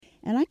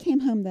And I came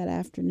home that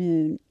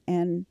afternoon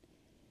and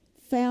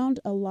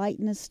found a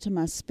lightness to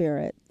my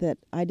spirit that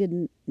I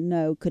didn't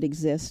know could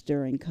exist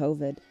during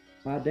COVID.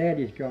 My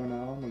daddy's gone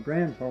on, my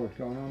grandpa's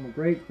gone on, my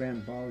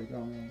great-grandpa's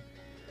gone on.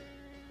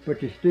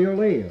 But you still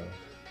live.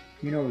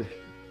 You know,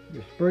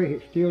 the spirit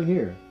is still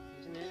here.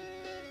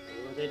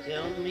 Oh, they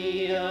tell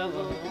me of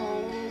a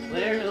home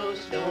where no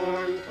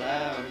storm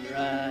clouds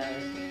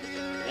rise.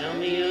 Tell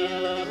me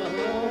of a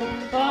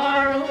home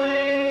far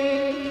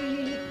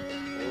away.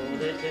 Oh,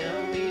 they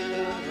tell me of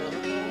a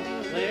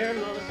home where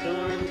no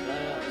storm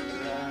clouds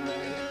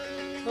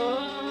rise.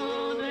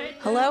 Oh, they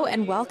Hello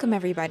and welcome,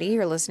 everybody.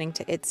 You're listening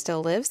to It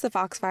Still Lives, the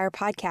Foxfire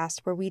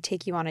podcast, where we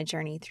take you on a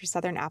journey through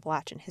Southern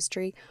Appalachian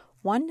history,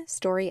 one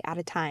story at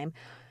a time.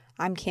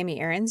 I'm Cami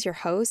Ahrens, your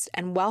host,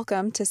 and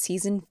welcome to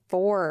Season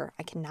 4.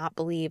 I cannot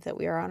believe that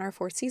we are on our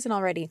 4th season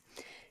already.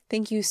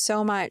 Thank you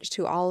so much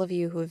to all of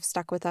you who have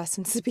stuck with us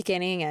since the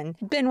beginning and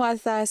been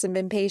with us and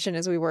been patient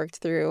as we worked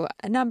through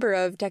a number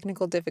of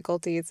technical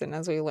difficulties and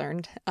as we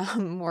learned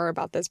more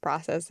about this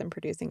process and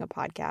producing a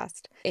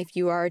podcast. If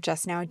you are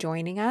just now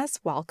joining us,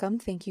 welcome.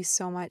 Thank you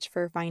so much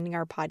for finding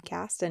our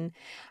podcast. And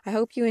I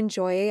hope you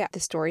enjoy the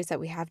stories that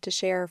we have to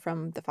share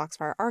from the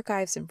Foxfire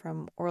archives and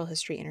from oral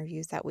history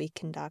interviews that we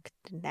conduct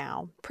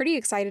now. Pretty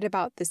excited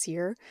about this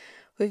year.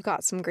 We've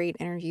got some great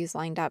interviews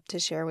lined up to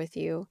share with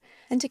you.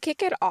 And to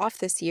kick it off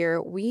this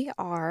year, we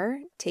are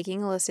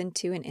taking a listen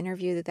to an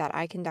interview that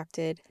I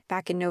conducted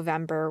back in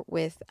November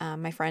with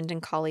my friend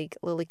and colleague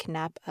Lily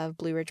Knepp of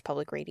Blue Ridge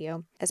Public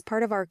Radio as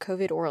part of our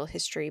COVID Oral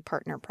History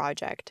Partner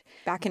Project.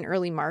 Back in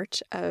early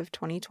March of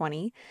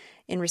 2020,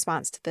 in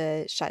response to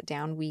the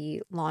shutdown,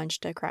 we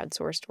launched a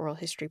crowdsourced oral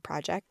history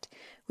project,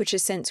 which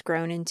has since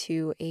grown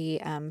into a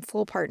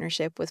full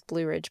partnership with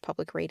Blue Ridge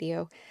Public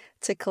Radio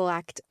to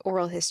collect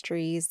oral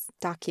histories,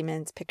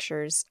 documents,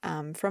 pictures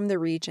from the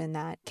region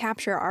that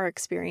capture our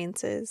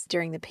experiences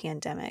during the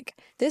pandemic.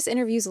 This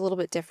interview is a little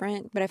bit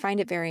different, but I find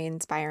it very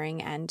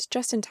inspiring and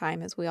just in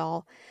time as we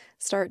all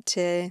start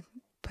to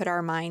put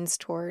our minds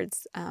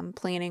towards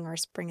planning our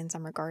spring and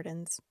summer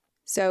gardens.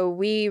 So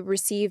we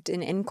received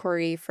an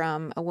inquiry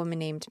from a woman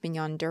named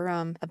Mignon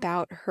Durham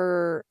about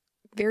her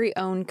very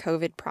own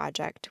COVID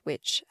project,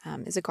 which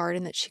is a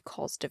garden that she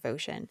calls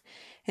Devotion.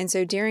 And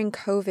so during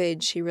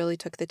COVID, she really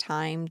took the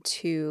time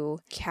to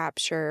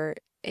capture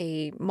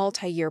a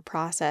multi-year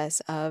process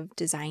of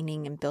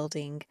designing and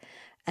building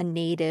a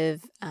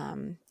native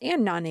and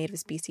non-native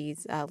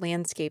species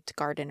landscaped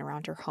garden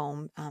around her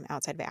home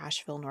outside of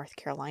Asheville, North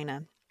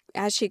Carolina.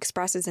 As she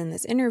expresses in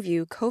this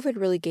interview, COVID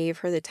really gave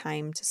her the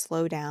time to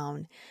slow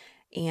down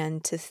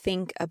and to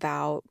think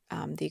about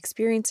the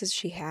experiences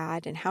she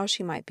had and how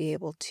she might be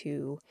able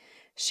to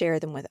share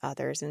them with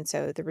others. And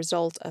so the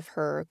result of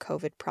her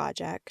COVID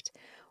project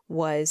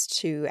was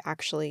to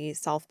actually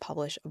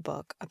self-publish a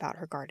book about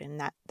her garden.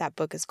 That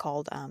book is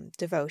called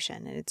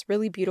Devotion, and it's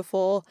really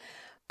beautiful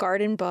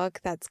garden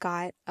book that's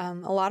got a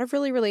lot of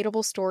really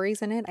relatable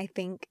stories in it, I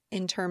think,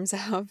 in terms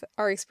of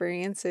our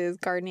experiences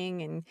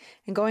gardening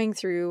and going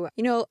through,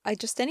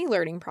 just any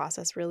learning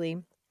process,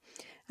 really.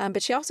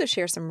 But she also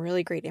shares some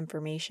really great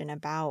information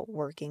about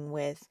working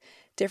with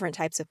different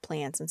types of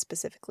plants and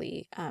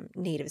specifically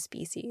native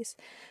species.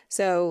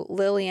 So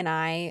Lily and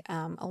I,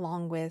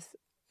 along with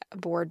a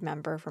board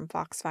member from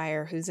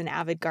Foxfire, who's an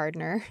avid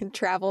gardener,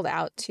 traveled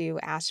out to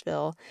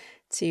Asheville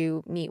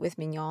to meet with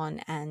Mignon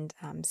and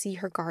see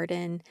her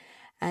garden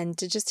and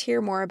to just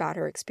hear more about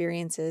her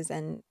experiences.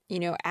 And,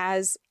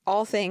 as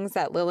all things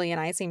that Lily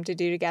and I seem to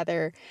do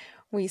together,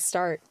 we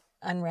start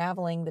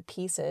unraveling the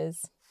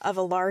pieces of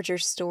a larger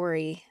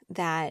story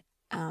that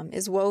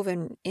is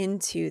woven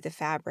into the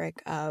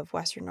fabric of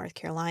Western North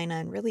Carolina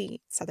and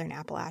really Southern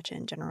Appalachia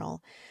in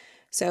general.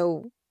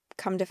 So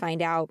come to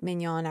find out,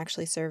 Mignon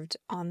actually served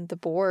on the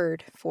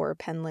board for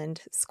Penland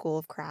School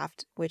of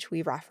Craft, which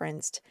we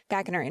referenced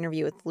back in our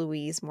interview with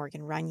Louise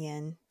Morgan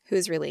Runyon, who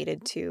is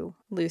related to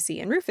Lucy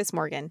and Rufus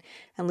Morgan.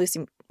 And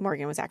Lucy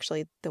Morgan was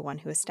actually the one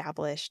who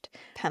established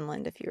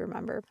Penland, if you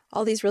remember.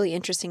 All these really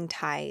interesting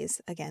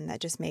ties, again,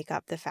 that just make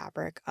up the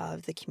fabric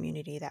of the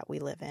community that we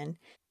live in.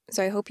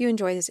 So I hope you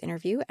enjoy this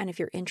interview. And if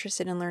you're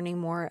interested in learning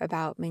more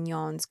about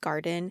Mignon's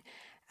garden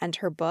and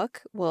her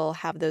book, we'll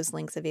have those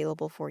links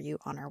available for you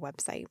on our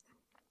website.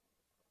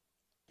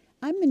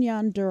 I'm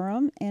Mignon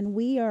Durham, and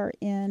we are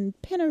in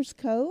Penner's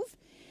Cove,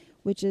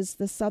 which is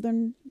the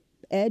southern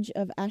edge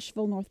of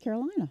Asheville, North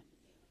Carolina.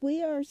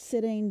 We are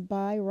sitting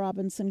by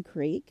Robinson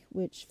Creek,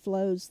 which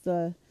flows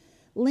the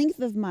length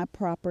of my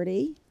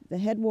property. The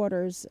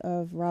headwaters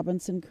of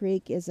Robinson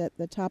Creek is at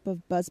the top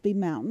of Busby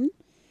Mountain,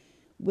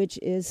 which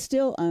is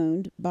still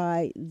owned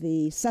by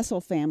the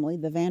Cecil family,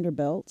 the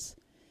Vanderbilts.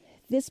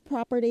 This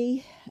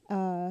property,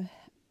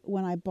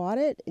 when I bought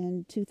it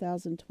in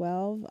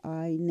 2012,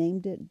 I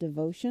named it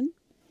Devotion.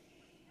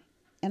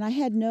 And I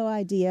had no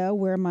idea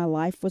where my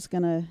life was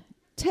going to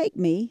take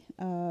me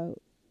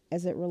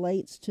as it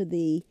relates to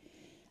the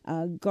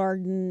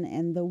garden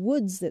and the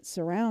woods that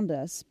surround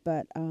us.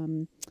 But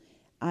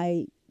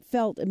I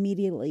felt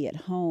immediately at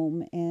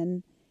home.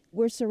 And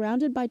we're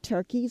surrounded by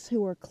turkeys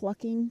who are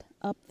clucking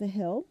up the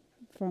hill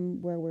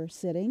from where we're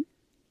sitting.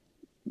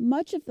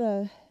 Much of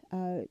the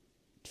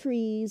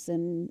trees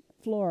and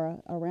flora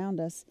around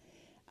us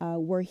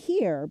were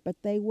here, but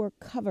they were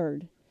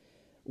covered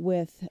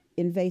with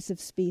invasive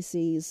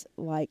species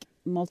like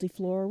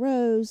multiflora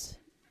rose,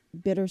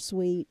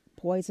 bittersweet,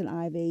 poison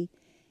ivy.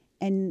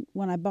 And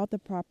when I bought the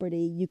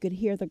property, you could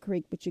hear the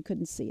creek, but you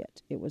couldn't see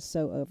it. It was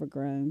so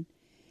overgrown.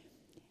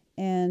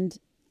 And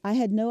I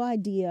had no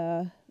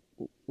idea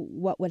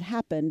what would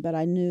happen, but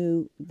I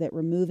knew that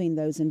removing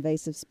those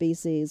invasive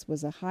species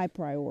was a high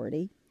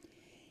priority.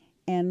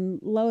 And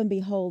lo and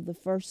behold, the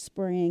first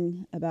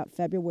spring, about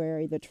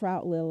February, the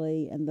trout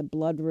lily and the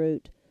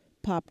bloodroot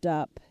popped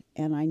up,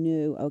 and I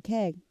knew,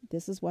 okay,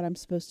 this is what I'm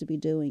supposed to be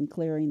doing,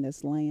 clearing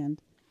this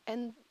land.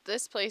 And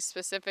this place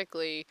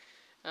specifically,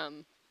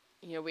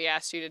 we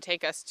asked you to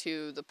take us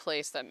to the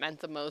place that meant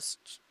the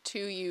most to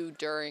you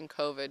during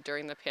COVID,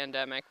 during the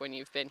pandemic, when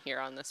you've been here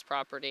on this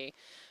property.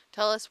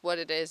 Tell us what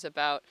it is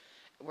about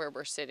where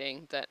we're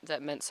sitting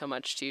that meant so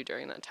much to you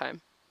during that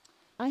time.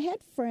 I had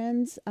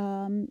friends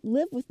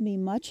live with me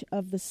much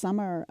of the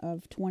summer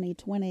of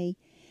 2020,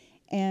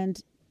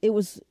 and it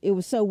was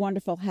so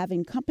wonderful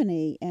having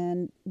company.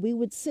 And we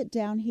would sit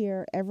down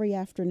here every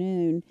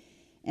afternoon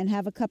and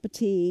have a cup of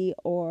tea,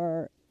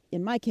 or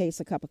in my case,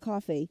 a cup of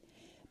coffee.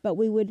 But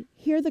we would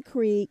hear the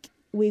creek.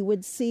 We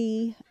would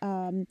see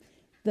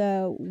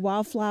the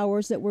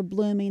wildflowers that were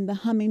blooming, the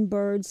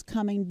hummingbirds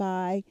coming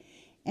by.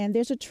 And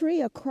there's a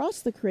tree across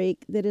the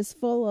creek that is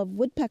full of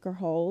woodpecker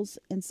holes.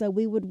 And so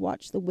we would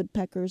watch the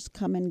woodpeckers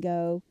come and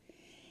go.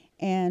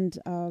 And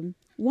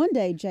one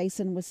day,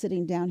 Jason was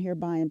sitting down here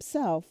by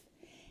himself,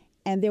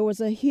 and there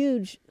was a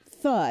huge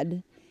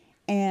thud,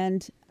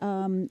 and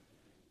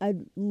a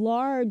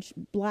large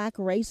black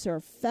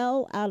racer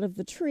fell out of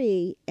the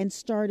tree and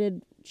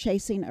started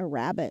chasing a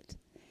rabbit.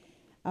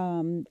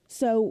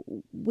 So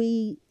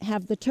we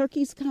have the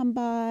turkeys come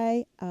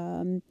by.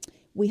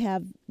 We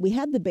had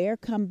the bear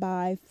come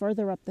by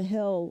further up the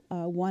hill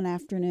one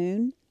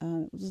afternoon.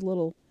 It was a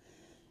little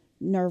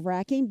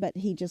nerve-wracking, but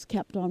he just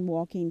kept on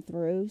walking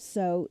through.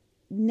 So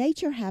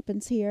nature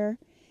happens here,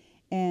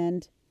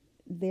 and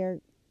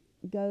there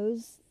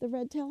goes the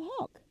red-tailed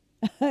hawk.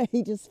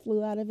 He just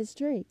flew out of his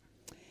tree.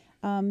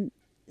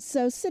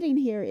 So sitting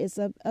here is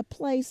a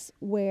place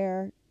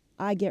where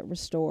I get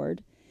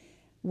restored,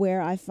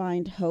 where I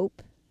find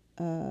hope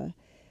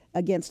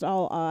against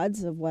all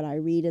odds of what I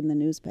read in the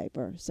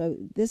newspaper. So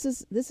this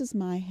is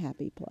my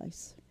happy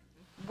place.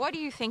 What do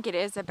you think it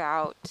is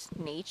about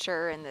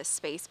nature in this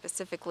space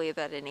specifically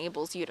that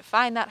enables you to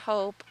find that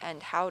hope,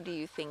 and how do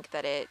you think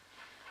that it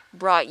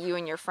brought you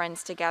and your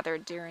friends together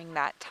during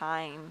that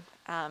time?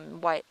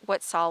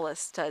 What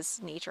solace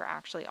does nature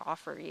actually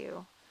offer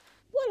you?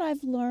 What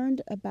I've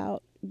learned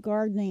about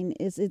gardening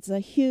is it's a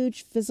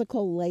huge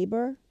physical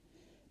labor,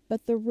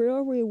 but the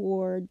real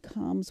reward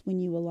comes when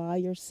you allow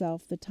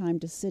yourself the time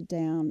to sit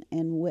down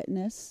and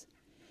witness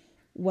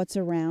what's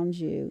around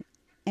you.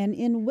 And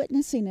in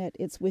witnessing it,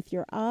 it's with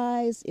your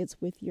eyes, it's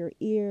with your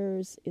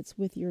ears, it's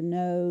with your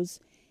nose,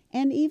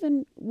 and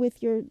even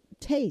with your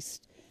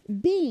taste.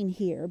 Being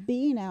here,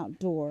 being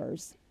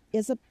outdoors,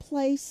 is a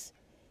place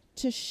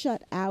to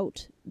shut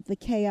out the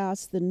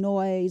chaos, the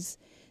noise,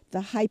 the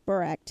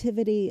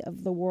hyperactivity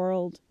of the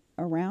world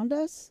around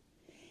us.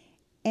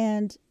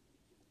 And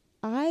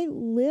I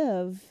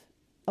live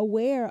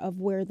aware of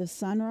where the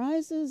sun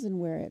rises and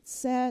where it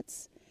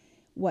sets,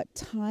 what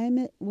time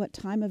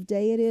of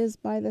day it is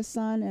by the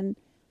sun. And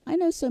I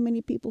know so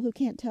many people who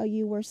can't tell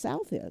you where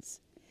south is.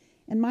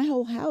 And my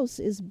whole house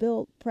is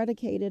built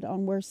predicated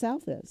on where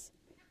south is.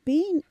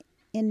 Being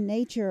in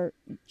nature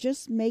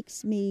just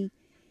makes me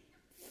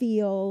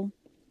feel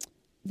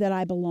that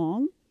I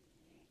belong,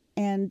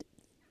 and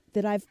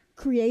that I've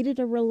created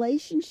a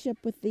relationship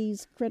with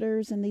these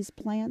critters and these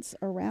plants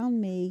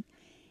around me.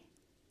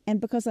 And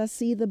because I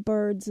see the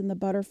birds and the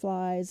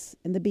butterflies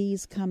and the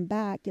bees come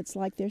back, it's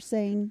like they're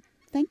saying,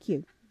 thank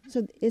you.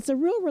 So it's a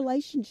real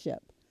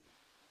relationship.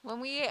 When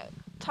we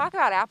talk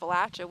about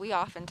Appalachia, we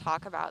often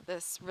talk about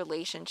this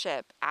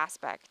relationship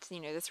aspect,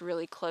 this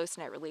really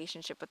close-knit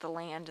relationship with the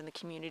land and the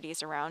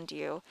communities around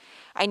you.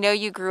 I know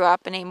you grew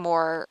up in a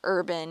more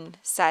urban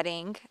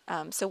setting.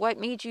 So what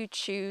made you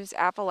choose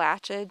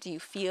Appalachia? Do you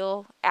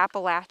feel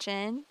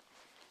Appalachian?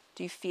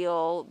 Do you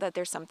feel that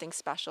there's something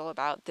special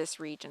about this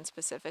region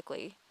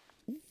specifically?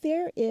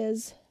 There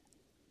is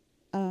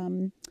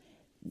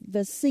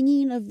the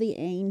singing of the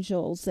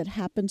angels that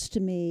happens to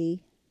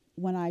me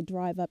when I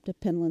drive up to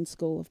Penland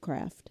School of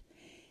Craft.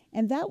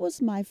 And that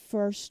was my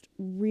first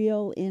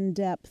real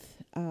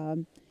in-depth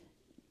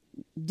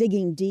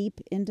digging deep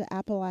into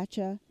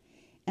Appalachia.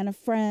 And a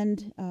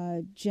friend,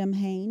 Jim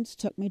Haynes,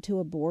 took me to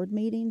a board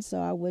meeting so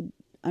I would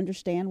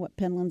understand what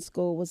Penland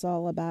School was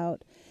all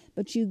about.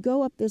 But you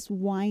go up this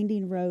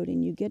winding road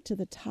and you get to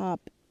the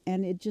top,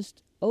 and it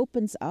just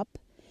opens up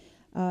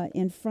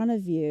in front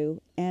of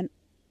you. And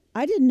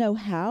I didn't know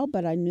how,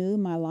 but I knew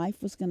my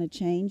life was going to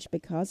change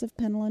because of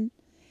Penland.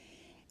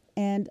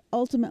 And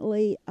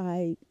ultimately,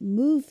 I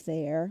moved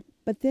there.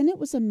 But then it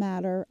was a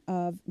matter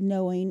of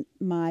knowing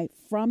my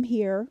from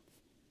here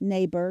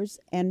neighbors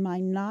and my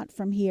not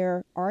from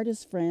here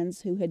artist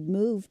friends who had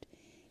moved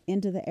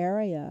into the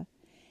area.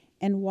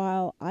 And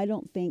while I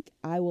don't think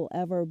I will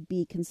ever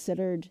be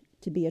considered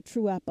to be a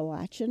true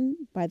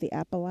Appalachian by the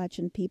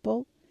Appalachian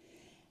people,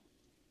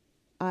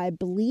 I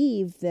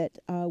believe that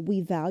we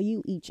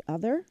value each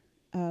other.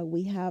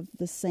 We have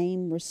the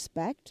same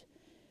respect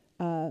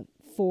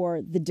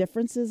for the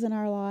differences in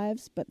our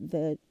lives, but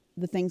the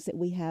things that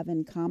we have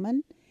in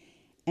common.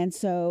 And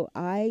so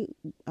I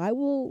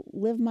will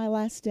live my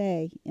last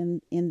day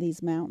in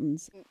these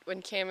mountains.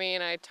 When Cami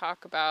and I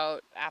talk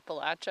about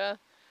Appalachia,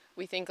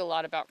 we think a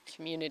lot about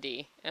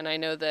community. And I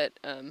know that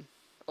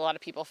a lot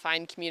of people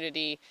find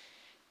community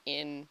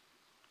in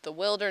the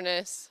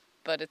wilderness,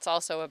 but it's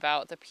also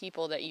about the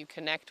people that you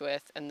connect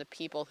with and the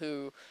people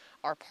who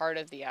are part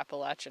of the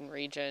Appalachian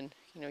region.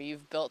 You know,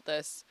 you've built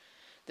this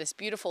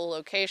beautiful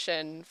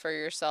location for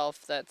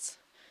yourself that's,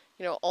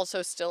 you know,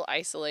 also still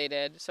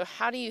isolated. So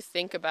how do you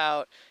think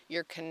about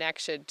your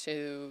connection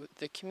to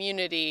the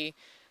community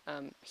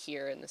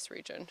here in this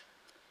region?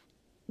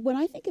 When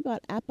I think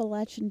about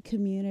Appalachian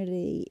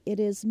community,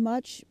 it is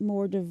much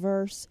more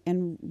diverse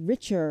and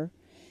richer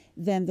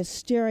than the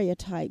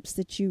stereotypes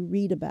that you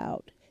read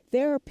about.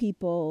 There are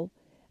people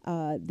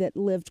that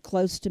lived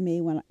close to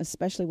me,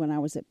 especially when I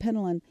was at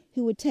Pentland,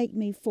 who would take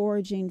me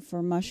foraging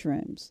for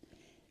mushrooms.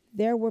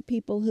 There were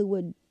people who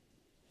would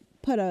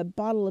put a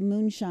bottle of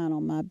moonshine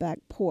on my back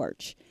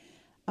porch.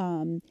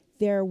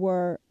 There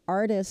were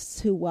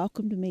artists who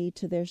welcomed me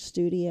to their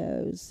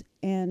studios.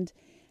 And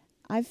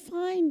I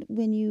find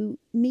when you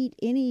meet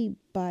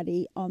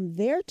anybody on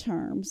their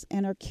terms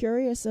and are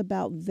curious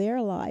about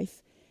their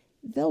life,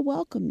 they'll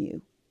welcome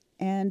you.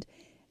 And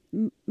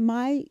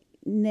my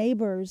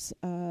neighbors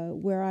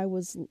where I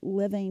was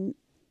living,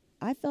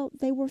 I felt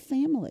they were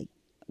family.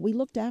 We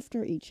looked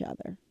after each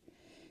other.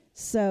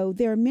 So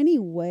there are many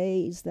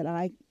ways that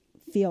I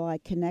feel I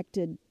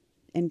connected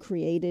and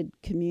created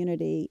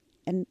community,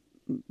 and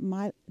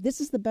this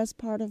is the best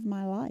part of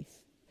my life.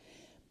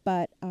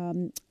 But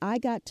I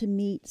got to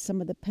meet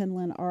some of the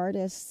Pentland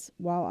artists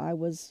while I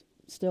was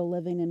still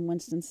living in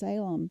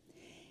Winston-Salem,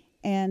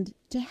 and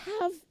to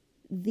have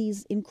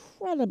these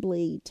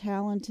incredibly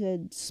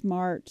talented,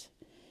 smart,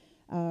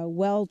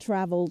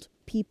 well-traveled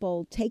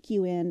people take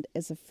you in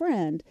as a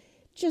friend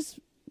just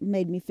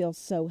made me feel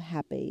so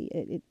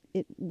happy.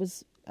 It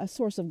was a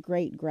source of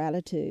great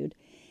gratitude.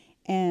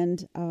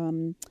 And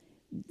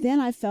then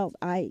I felt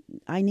I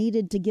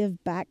needed to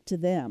give back to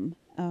them.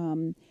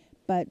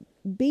 But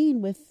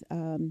being with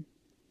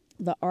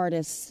the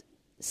artists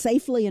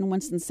safely in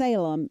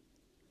Winston-Salem,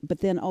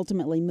 but then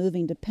ultimately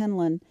moving to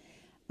Pentland,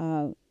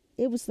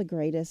 it was the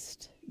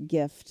greatest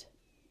gift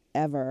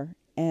ever.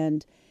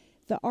 And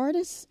the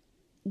artists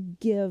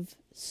give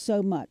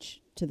so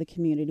much to the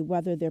community,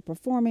 whether they're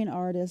performing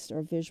artists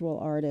or visual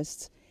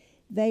artists.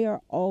 They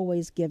are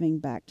always giving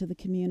back to the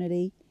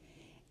community,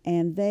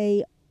 and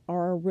they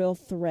are a real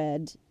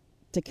thread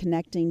to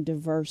connecting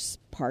diverse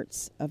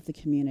parts of the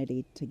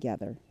community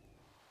together.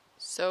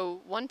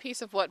 So one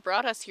piece of what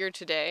brought us here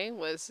today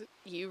was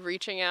you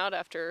reaching out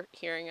after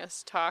hearing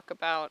us talk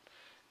about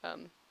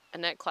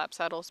Annette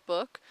Clapsaddle's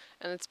book,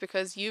 and it's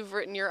because you've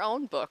written your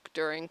own book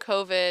during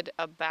COVID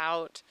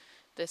about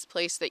this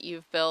place that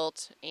you've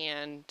built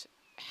and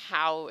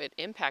how it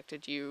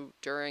impacted you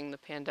during the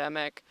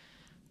pandemic.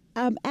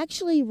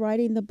 Actually,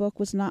 writing the book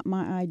was not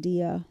my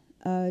idea.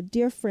 A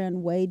dear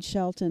friend, Wade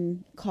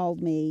Shelton,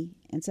 called me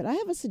and said, I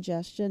have a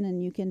suggestion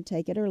and you can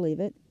take it or leave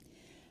it,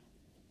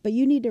 but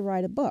you need to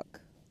write a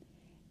book.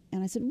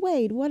 And I said,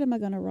 Wade, what am I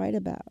going to write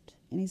about?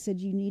 And he said,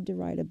 you need to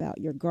write about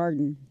your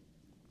garden.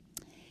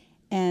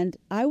 And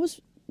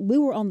we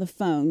were on the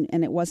phone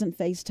and it wasn't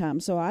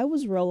FaceTime, so I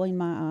was rolling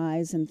my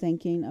eyes and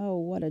thinking, oh,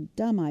 what a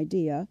dumb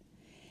idea.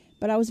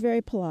 But I was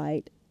very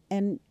polite.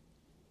 And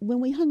when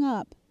we hung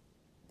up,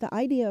 the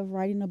idea of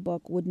writing a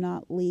book would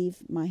not leave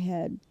my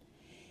head.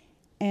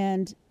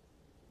 And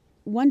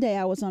one day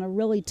I was on a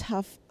really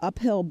tough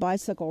uphill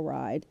bicycle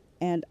ride,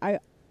 and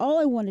all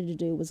I wanted to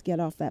do was get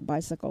off that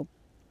bicycle.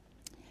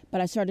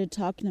 But I started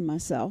talking to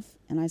myself,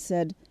 and I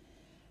said,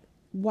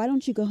 why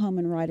don't you go home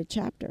and write a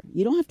chapter?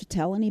 You don't have to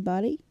tell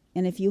anybody.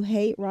 And if you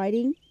hate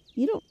writing,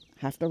 you don't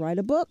have to write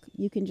a book.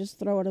 You can just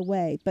throw it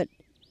away. But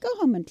go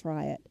home and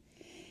try it.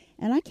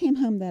 And I came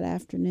home that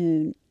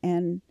afternoon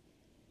and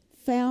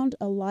found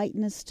a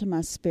lightness to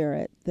my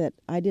spirit that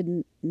I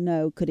didn't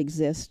know could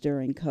exist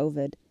during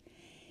COVID.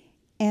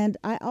 And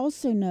I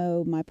also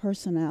know my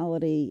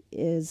personality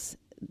is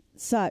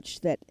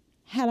such that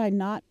had I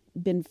not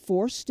been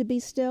forced to be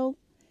still,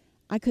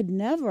 I could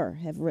never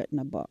have written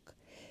a book.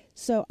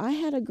 So I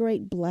had a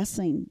great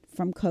blessing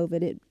from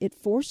COVID. It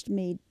forced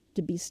me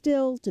to be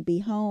still, to be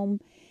home.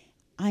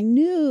 I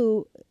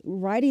knew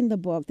writing the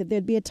book that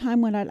there'd be a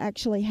time when I'd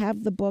actually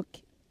have the book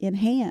in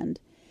hand.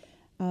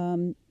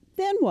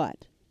 Then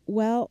what?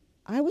 Well,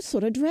 I was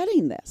sort of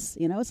dreading this.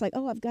 You know, it's like,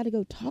 oh, I've got to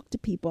go talk to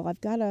people.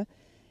 I've got to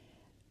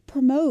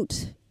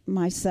promote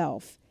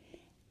myself.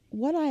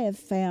 What I have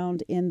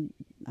found in,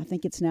 I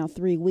think it's now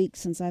 3 weeks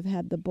since I've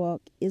had the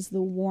book, is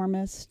the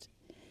warmest,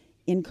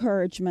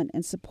 encouragement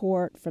and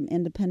support from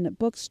independent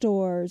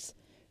bookstores,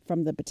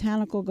 from the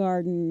botanical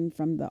garden,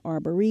 from the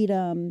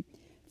arboretum,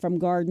 from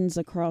gardens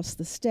across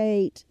the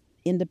state,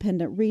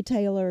 independent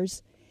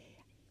retailers.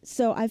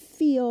 So I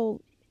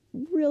feel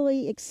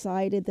really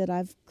excited that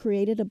I've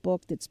created a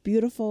book that's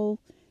beautiful,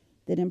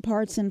 that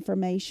imparts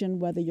information,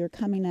 whether you're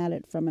coming at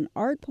it from an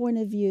art point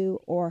of view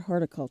or a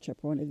horticulture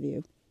point of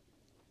view.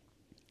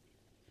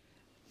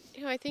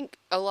 I think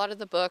a lot of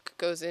the book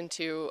goes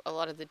into a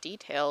lot of the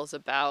details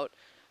about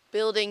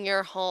building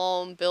your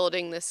home,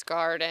 building this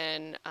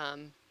garden,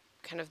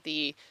 kind of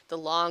the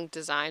long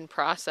design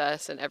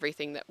process and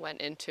everything that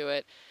went into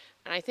it.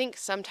 And I think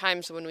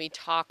sometimes when we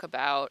talk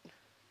about,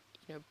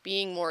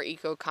 being more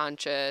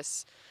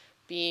eco-conscious,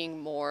 being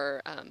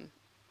more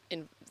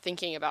in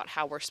thinking about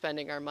how we're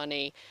spending our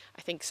money,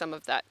 I think some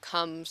of that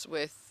comes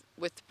with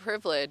the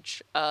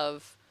privilege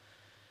of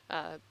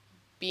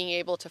being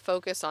able to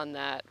focus on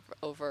that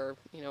over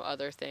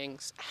other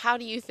things. How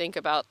do you think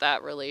about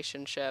that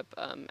relationship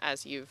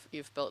as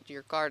you've built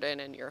your garden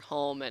and your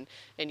home and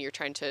you're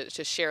trying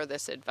to share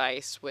this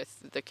advice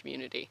with the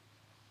community?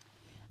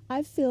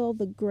 I feel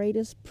the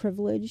greatest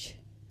privilege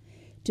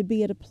to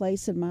be at a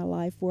place in my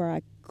life where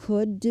I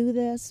could do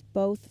this,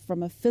 both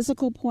from a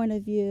physical point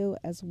of view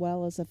as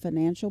well as a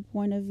financial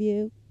point of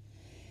view.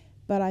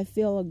 But I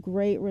feel a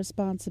great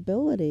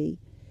responsibility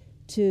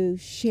to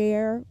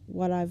share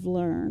what I've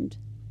learned.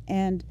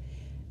 And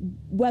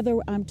whether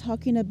I'm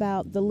talking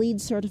about the LEED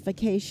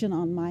certification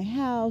on my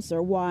house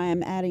or why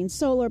I'm adding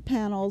solar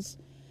panels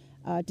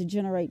to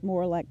generate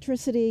more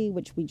electricity,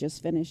 which we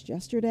just finished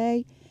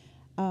yesterday,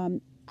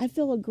 I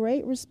feel a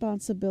great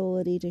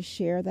responsibility to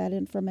share that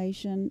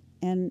information.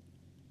 And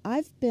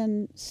I've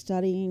been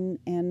studying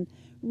and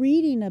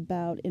reading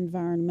about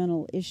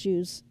environmental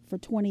issues for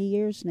 20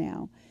 years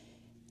now.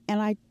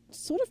 And I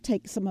sort of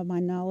take some of my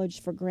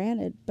knowledge for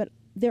granted, but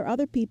there are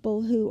other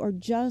people who are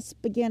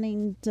just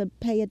beginning to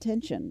pay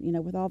attention,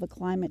 with all the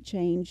climate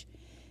change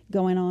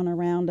going on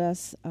around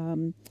us.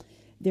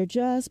 They're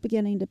just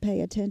beginning to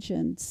pay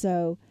attention.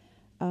 So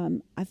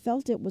I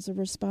felt it was a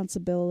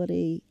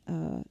responsibility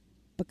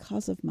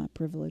because of my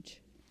privilege.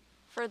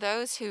 For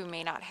those who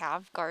may not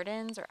have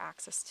gardens or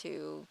access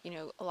to,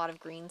 a lot of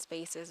green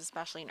spaces,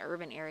 especially in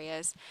urban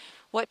areas,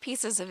 what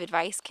pieces of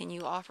advice can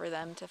you offer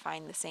them to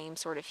find the same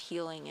sort of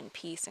healing and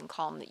peace and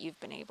calm that you've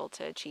been able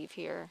to achieve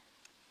here?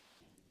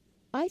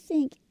 I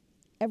think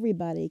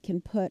everybody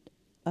can put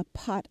a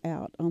pot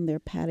out on their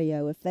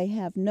patio if they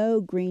have no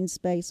green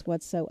space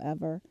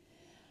whatsoever.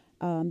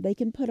 They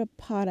can put a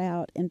pot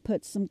out and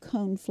put some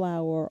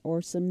coneflower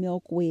or some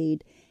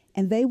milkweed,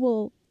 and they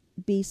will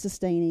be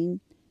sustaining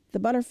the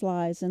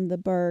butterflies and the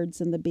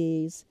birds and the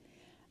bees.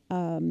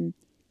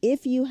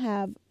 If you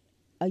have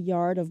a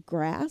yard of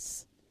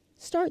grass,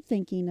 start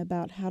thinking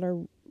about how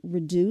to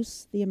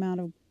reduce the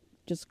amount of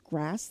just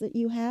grass that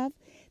you have.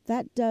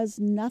 That does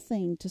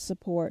nothing to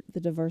support the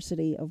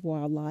diversity of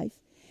wildlife.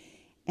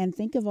 And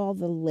think of all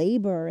the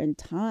labor and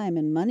time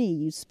and money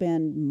you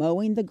spend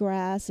mowing the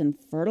grass and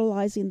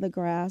fertilizing the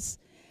grass.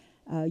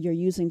 You're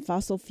using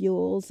fossil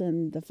fuels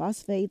and the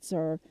phosphates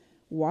are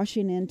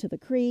washing into the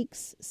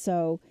creeks.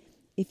 So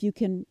if you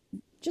can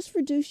just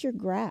reduce your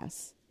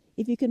grass,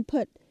 if you can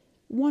put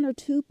 1 or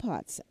 2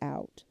 pots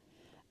out,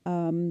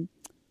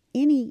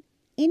 anything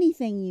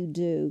you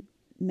do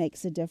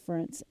makes a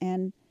difference.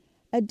 And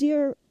a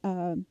dear,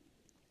 I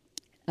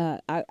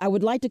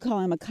would like to call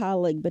him a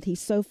colleague, but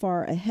he's so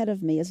far ahead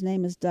of me. His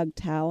name is Doug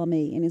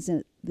Tallamy, and he's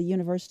at the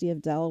University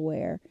of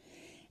Delaware.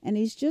 And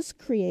he's just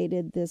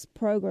created this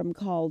program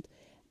called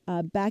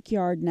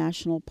Backyard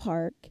National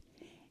Park.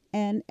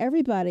 And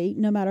everybody,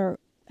 no matter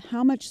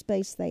how much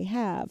space they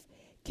have,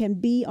 can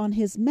be on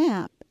his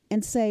map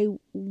and say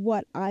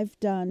what I've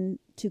done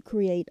to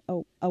create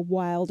a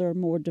wilder,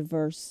 more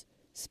diverse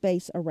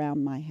space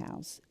around my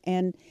house.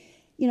 And,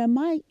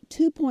 my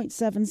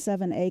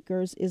 2.77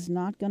 acres is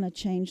not going to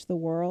change the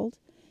world.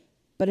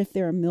 But if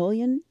there are a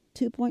million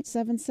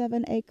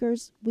 2.77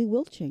 acres, we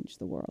will change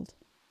the world.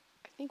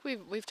 I think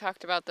we've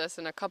talked about this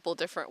in a couple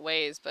different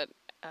ways, but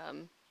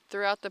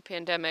throughout the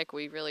pandemic,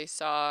 we really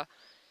saw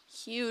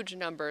huge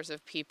numbers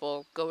of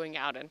people going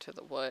out into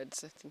the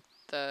woods. I think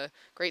the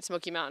Great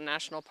Smoky Mountain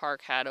National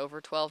Park had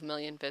over 12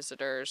 million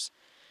visitors.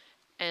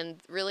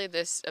 And really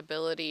this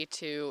ability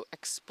to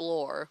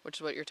explore, which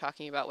is what you're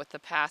talking about with the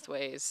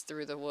pathways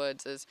through the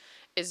woods,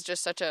 is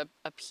just such a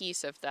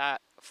piece of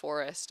that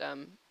forest.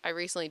 I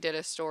recently did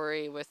a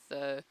story with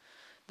the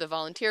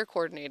volunteer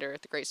coordinator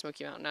at the Great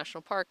Smoky Mountain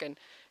National Park, and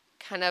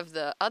kind of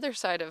the other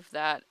side of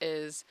that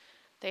is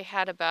they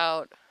had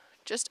about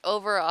just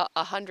over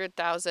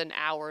 100,000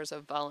 hours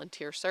of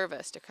volunteer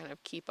service to kind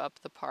of keep up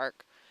the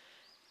park.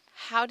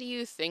 How do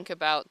you think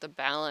about the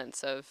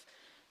balance of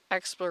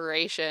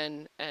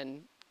exploration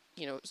and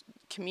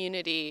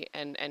community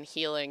and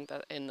healing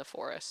in the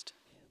forest?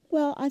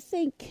 Well, I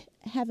think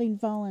having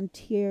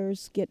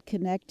volunteers get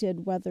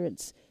connected, whether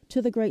it's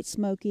to the Great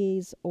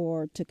Smokies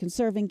or to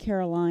Conserving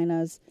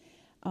Carolinas,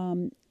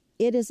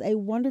 it is a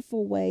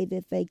wonderful way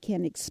that they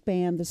can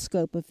expand the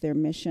scope of their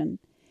mission.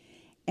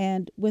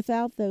 And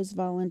without those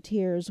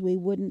volunteers, we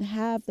wouldn't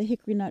have the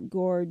Hickory Nut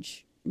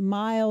Gorge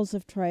miles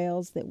of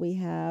trails that we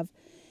have.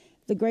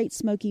 The Great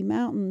Smoky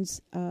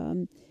Mountains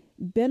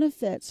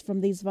benefits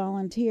from these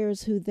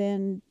volunteers who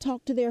then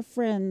talk to their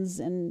friends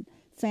and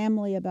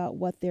family about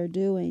what they're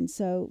doing.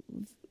 So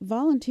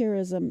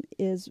volunteerism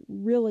is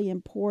really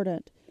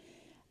important.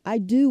 I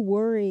do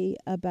worry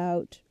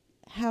about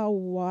how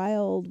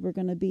wild we're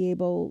going to be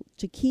able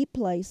to keep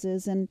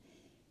places, and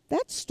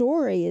that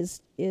story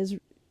is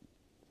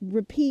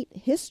repeat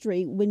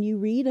history. When you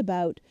read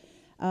about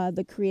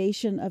the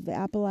creation of the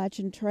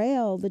Appalachian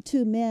Trail, the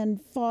two men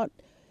fought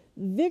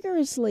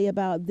vigorously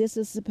about this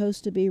is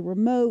supposed to be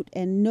remote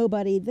and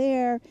nobody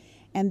there,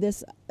 and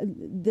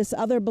this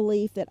other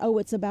belief that, oh,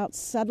 it's about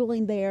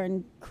settling there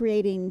and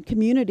creating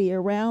community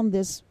around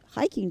this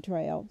hiking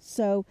trail.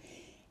 So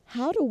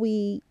how do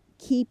we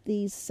keep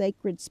these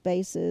sacred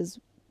spaces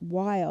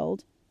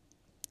wild?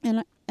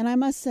 And I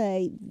must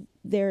say,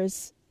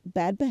 there's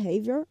bad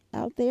behavior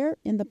out there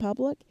in the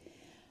public,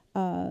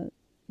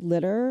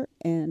 litter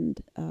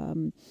and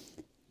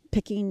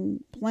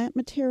picking plant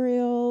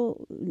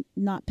material,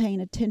 not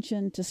paying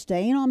attention to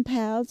staying on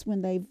paths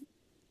when they've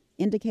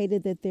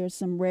indicated that there's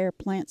some rare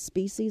plant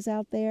species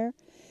out there.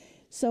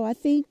 So I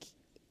think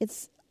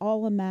it's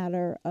all a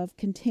matter of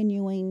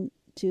continuing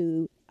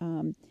to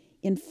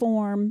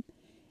inform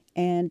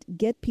and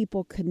get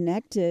people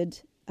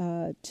connected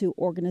to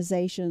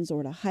organizations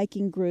or to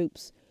hiking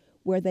groups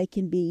where they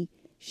can be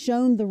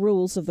shown the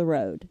rules of the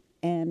road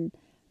and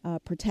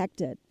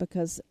protected,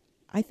 because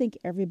I think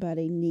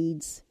everybody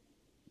needs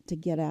to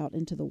get out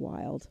into the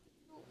wild.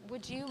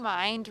 Would you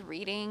mind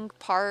reading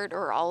part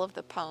or all of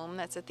the poem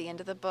that's at the end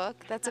of the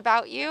book that's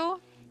about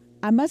you?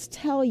 I must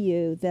tell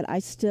you that I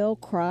still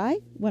cry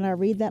when I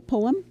read that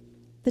poem.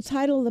 The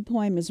title of the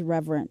poem is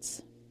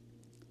Reverence.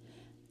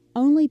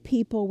 Only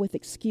people with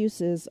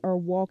excuses are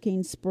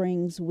walking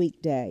spring's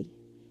weekday.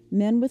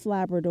 Men with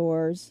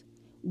Labradors,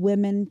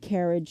 women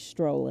carriage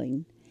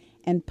strolling,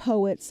 and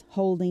poets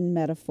holding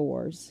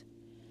metaphors.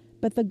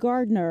 But the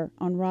gardener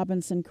on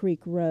Robinson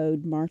Creek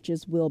Road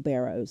marches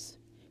wheelbarrows,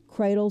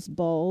 cradles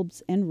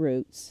bulbs and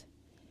roots,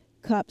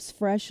 cups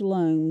fresh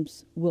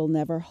loams will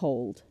never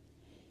hold.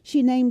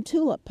 She named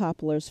tulip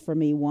poplars for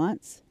me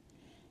once.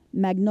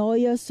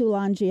 Magnolia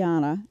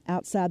Soulangeana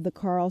outside the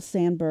Carl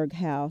Sandburg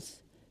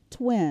house,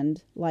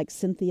 twinned like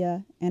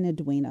Cynthia and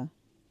Edwina.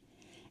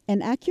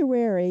 In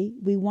Akureyri,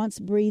 we once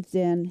breathed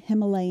in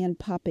Himalayan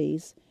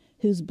poppies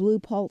whose blue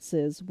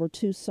pulses were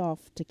too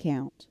soft to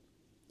count.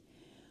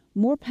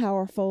 More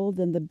powerful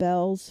than the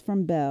bells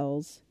from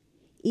bells,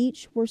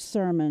 each were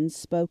sermons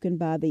spoken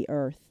by the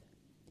earth,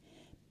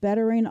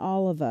 bettering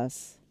all of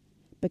us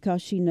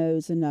because she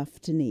knows enough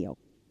to kneel.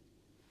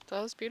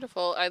 That was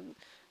beautiful.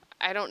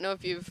 I don't know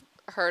if you've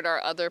heard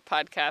our other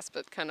podcast,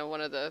 but kind of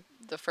one of the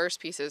first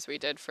pieces we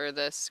did for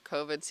this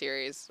COVID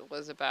series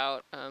was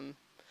about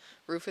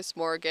Rufus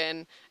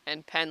Morgan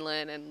and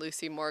Penland and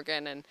Lucy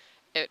Morgan, and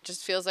it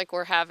just feels like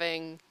we're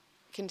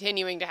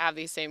continuing to have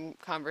these same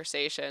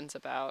conversations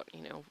about,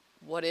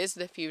 what is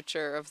the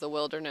future of the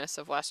wilderness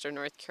of Western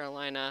North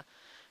Carolina,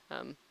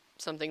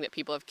 something that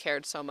people have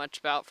cared so much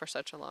about for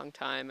such a long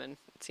time, and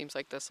it seems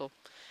like this will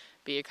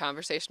be a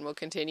conversation we'll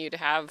continue to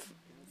have.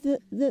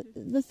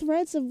 The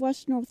threads of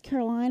Western North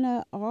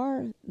Carolina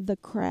are the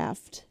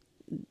craft,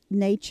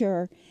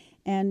 nature,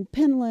 and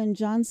Penland,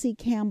 John C.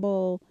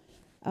 Campbell,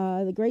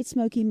 the Great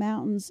Smoky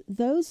Mountains.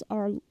 Those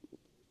are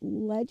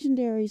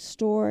legendary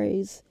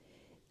stories.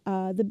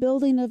 The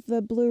building of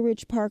the Blue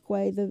Ridge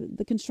Parkway,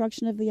 the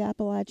construction of the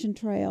Appalachian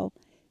Trail.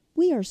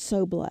 We are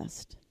so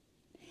blessed.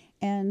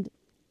 And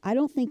I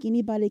don't think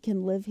anybody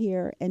can live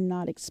here and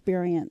not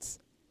experience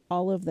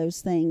all of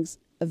those things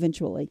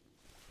eventually.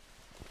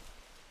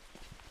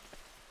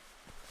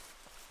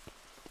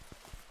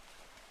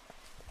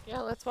 Yeah,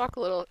 let's walk a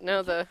little.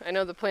 I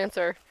know the plants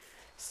are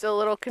still a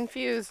little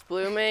confused,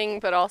 blooming,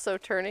 but also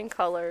turning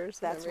colors.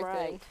 That's and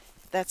everything. right.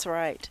 That's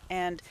right.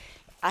 And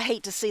I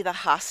hate to see the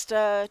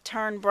hosta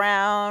turn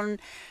brown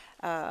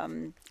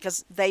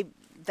because they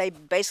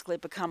basically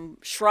become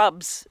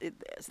shrubs.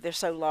 They're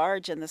so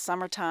large in the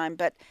summertime.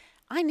 But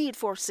I need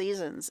 4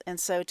 seasons, and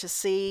so to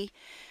see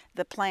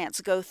the plants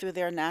go through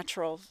their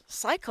natural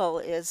cycle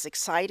is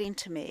exciting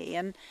to me.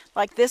 And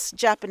like this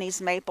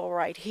Japanese maple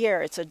right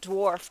here, it's a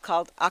dwarf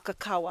called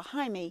Akakawa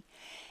Hime,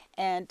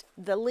 and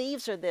the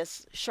leaves are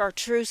this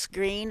chartreuse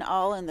green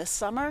all in the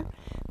summer,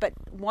 but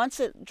once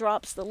it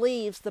drops the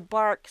leaves, the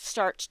bark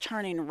starts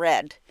turning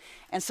red.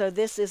 And so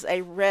this is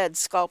a red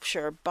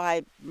sculpture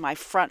by my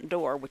front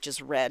door, which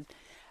is red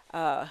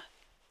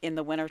in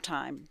the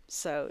wintertime.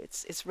 So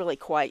it's really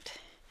quite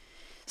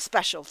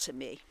special to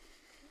me.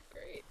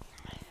 Great.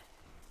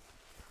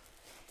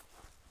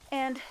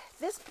 And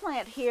this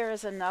plant here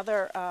is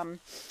another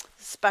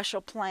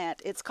special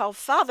plant. It's called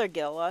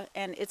Fothergilla,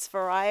 and its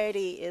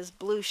variety is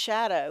Blue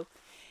Shadow.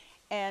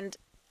 And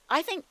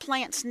I think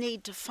plants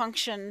need to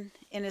function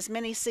in as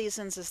many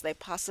seasons as they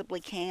possibly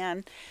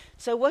can.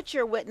 So what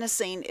you're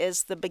witnessing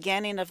is the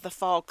beginning of the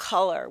fall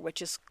color,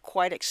 which is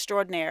quite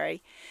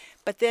extraordinary.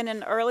 But then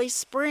in early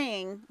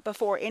spring,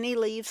 before any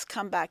leaves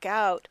come back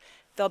out,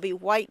 there'll be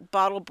white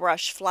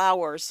bottlebrush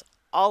flowers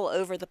all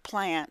over the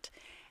plant.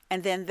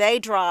 And then they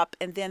drop,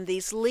 and then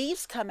these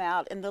leaves come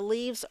out, and the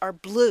leaves are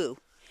blue.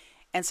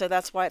 And so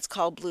that's why it's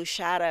called blue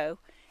shadow.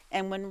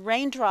 And when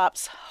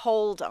raindrops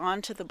hold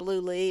onto the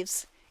blue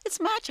leaves, it's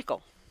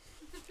magical.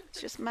 It's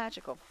just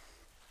magical.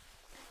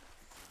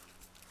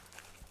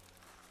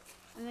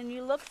 And then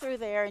you look through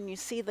there and you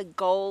see the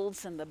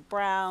golds and the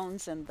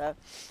browns and the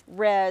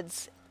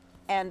reds,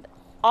 and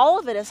all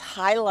of it is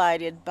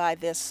highlighted by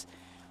this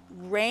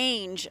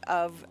range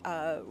of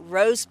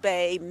rose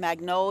bay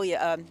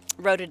magnolia,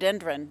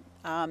 rhododendron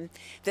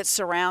that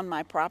surround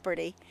my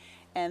property.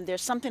 And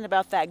there's something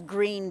about that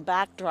green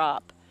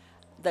backdrop,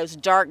 those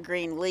dark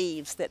green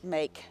leaves, that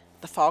make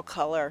the fall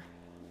color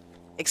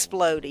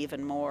explode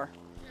even more.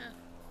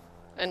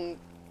 Yeah. And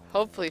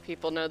hopefully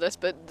people know this,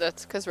 but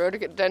that's because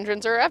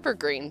rhododendrons are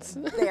evergreens.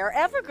 They are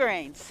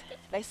evergreens.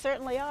 They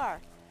certainly are.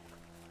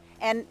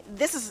 And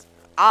this is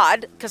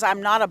odd because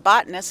I'm not a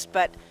botanist,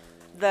 but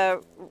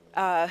the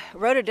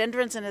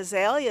rhododendrons and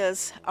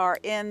azaleas are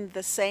in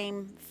the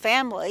same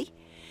family.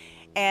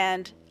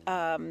 And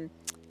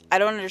I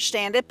don't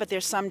understand it, but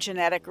there's some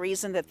genetic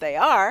reason that they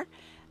are.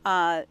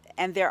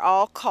 And they're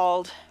all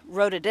called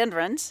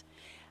rhododendrons.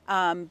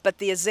 But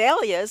the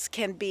azaleas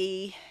can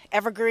be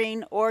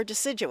evergreen or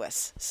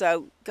deciduous.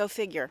 So go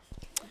figure.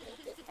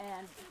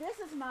 And this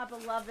is my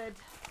beloved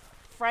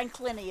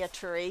Franklinia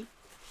tree.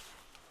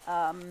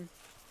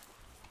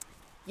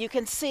 You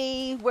can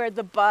see where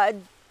the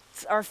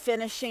buds are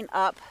finishing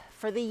up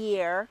for the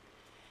year.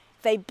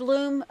 They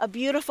bloom a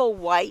beautiful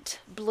white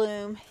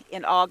bloom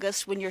in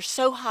August when you're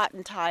so hot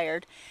and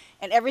tired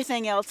and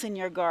everything else in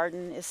your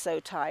garden is so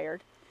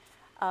tired.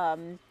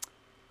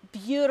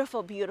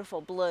 Beautiful,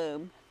 beautiful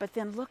bloom. But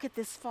then look at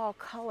this fall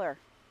color.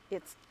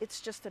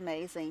 It's just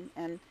amazing.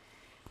 And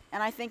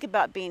I think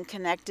about being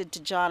connected to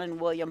John and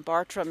William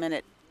Bartram, and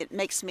it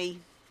makes me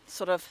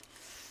sort of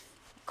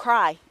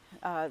cry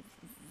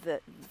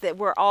that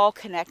we're all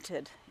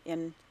connected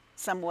in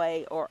some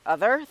way or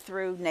other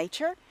through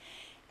nature.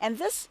 And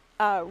this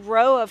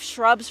row of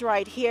shrubs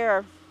right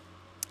here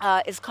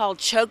is called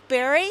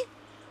chokeberry,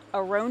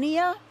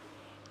 aronia,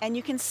 and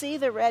you can see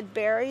the red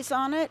berries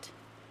on it.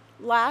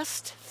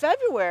 Last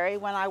February,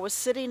 when I was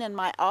sitting in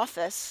my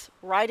office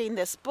writing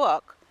this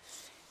book,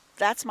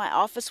 that's my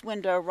office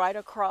window right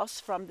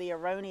across from the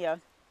aronia,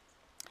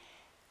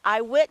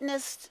 I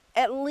witnessed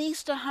at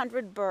least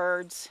 100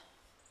 birds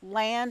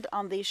land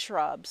on these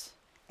shrubs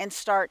and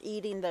start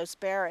eating those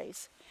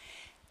berries.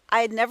 I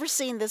had never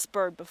seen this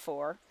bird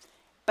before,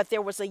 but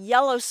there was a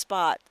yellow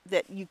spot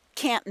that you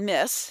can't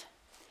miss.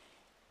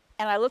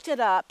 And I looked it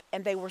up,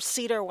 and they were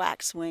cedar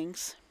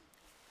waxwings.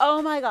 Oh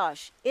my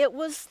gosh, it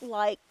was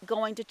like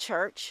going to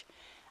church.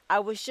 I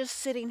was just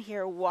sitting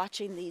here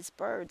watching these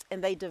birds,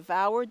 and they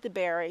devoured the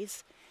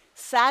berries,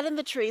 sat in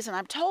the trees, and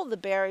I'm told the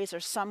berries are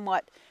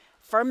somewhat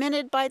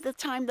fermented by the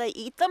time they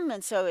eat them,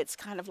 and so it's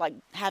kind of like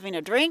having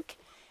a drink.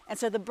 And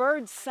so the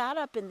birds sat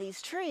up in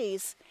these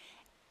trees,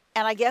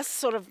 and I guess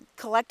sort of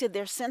collected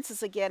their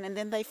senses again, and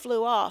then they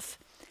flew off.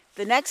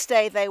 The next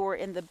day, they were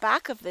in the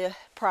back of the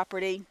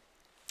property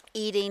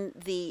eating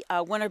the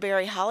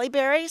winterberry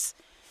hollyberries.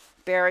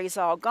 Berries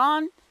all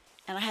gone,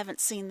 and I haven't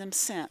seen them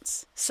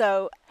since.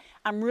 So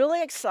I'm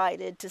really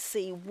excited to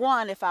see,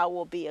 one, if I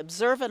will be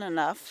observant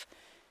enough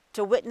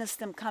to witness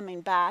them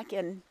coming back,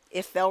 and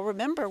if they'll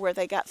remember where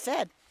they got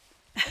fed.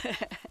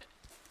 That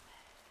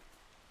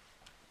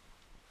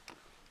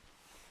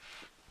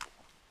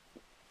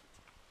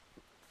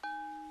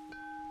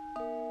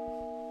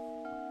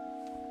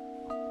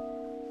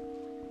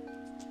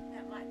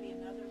might be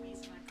another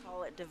reason I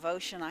call it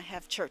devotion. I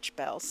have church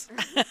bells.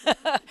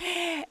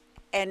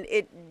 And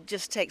it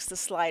just takes the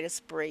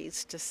slightest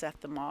breeze to set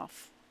them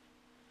off.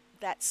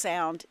 That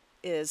sound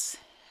is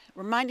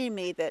reminding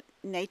me that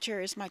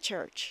nature is my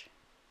church.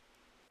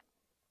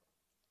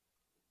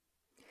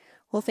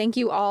 Well, thank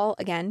you all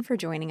again for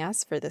joining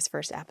us for this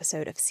first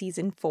episode of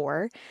Season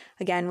 4.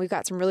 Again, we've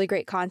got some really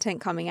great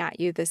content coming at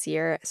you this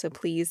year, so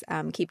please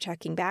keep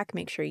checking back.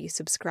 Make sure you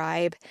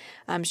subscribe.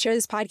 Share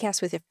this podcast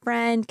with a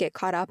friend. Get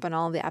caught up on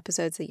all the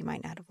episodes that you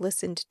might not have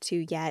listened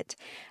to yet.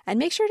 And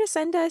make sure to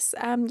send us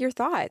your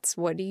thoughts.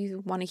 What do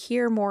you want to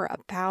hear more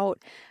about?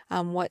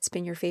 What's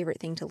been your favorite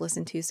thing to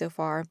listen to so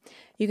far?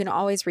 You can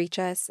always reach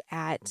us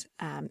at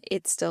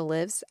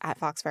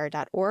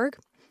itstilllives@foxfire.org.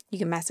 You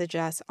can message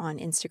us on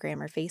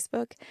Instagram or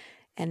Facebook,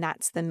 and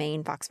that's the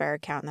main Foxfire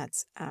account.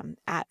 That's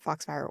at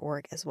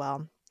foxfire.org as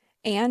well.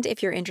 And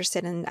if you're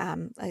interested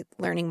in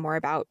learning more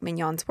about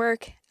Mignon's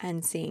work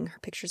and seeing her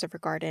pictures of her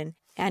garden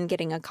and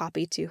getting a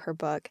copy to her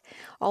book,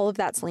 all of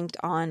that's linked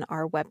on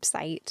our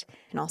website.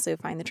 You can also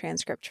find the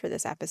transcript for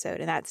this episode,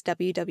 and that's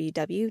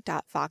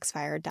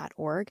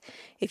www.foxfire.org.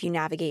 If you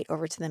navigate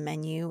over to the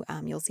menu,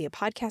 you'll see a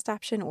podcast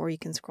option, or you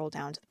can scroll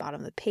down to the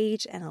bottom of the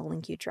page and it'll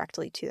link you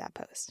directly to that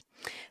post.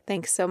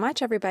 Thanks so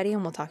much, everybody,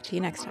 and we'll talk to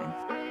you next time.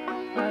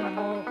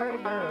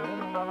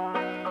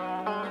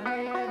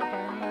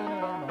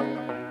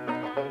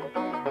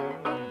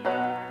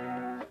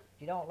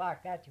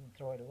 like that, you can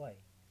throw it away.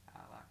 I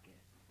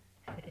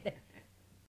like it.